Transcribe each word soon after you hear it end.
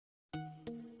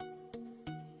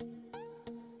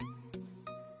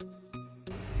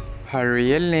Her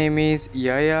real name is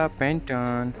Yaya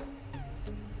Panton.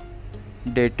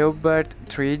 Date of birth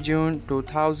 3 June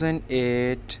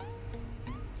 2008.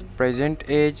 Present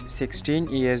age 16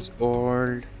 years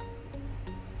old.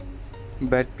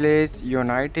 Birthplace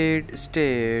United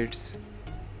States.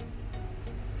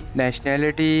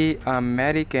 Nationality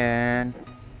American.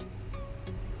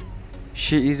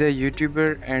 She is a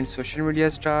YouTuber and social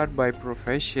media star by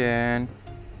profession.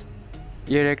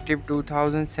 Year active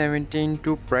 2017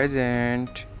 to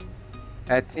present.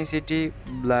 Ethnicity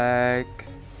Black.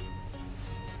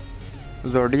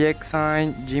 Zodiac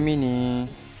sign Gemini.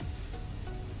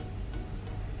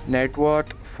 Net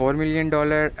worth $4 million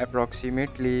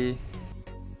approximately.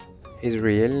 His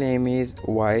real name is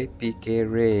YPK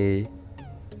Raye.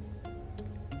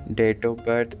 Date of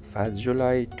birth 1st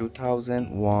July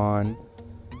 2001.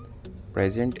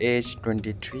 Present age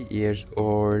 23 years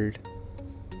old.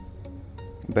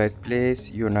 Birthplace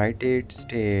United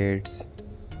States.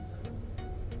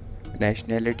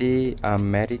 Nationality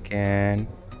American.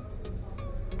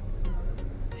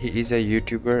 He is a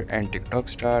YouTuber and TikTok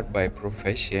star by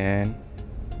profession.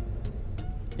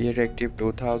 Year active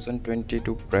 2020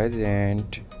 to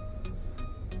present.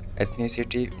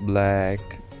 Ethnicity Black.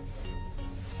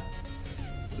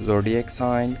 Zodiac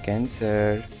sign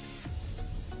Cancer.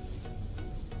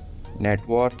 Net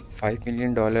worth $5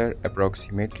 million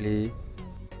approximately.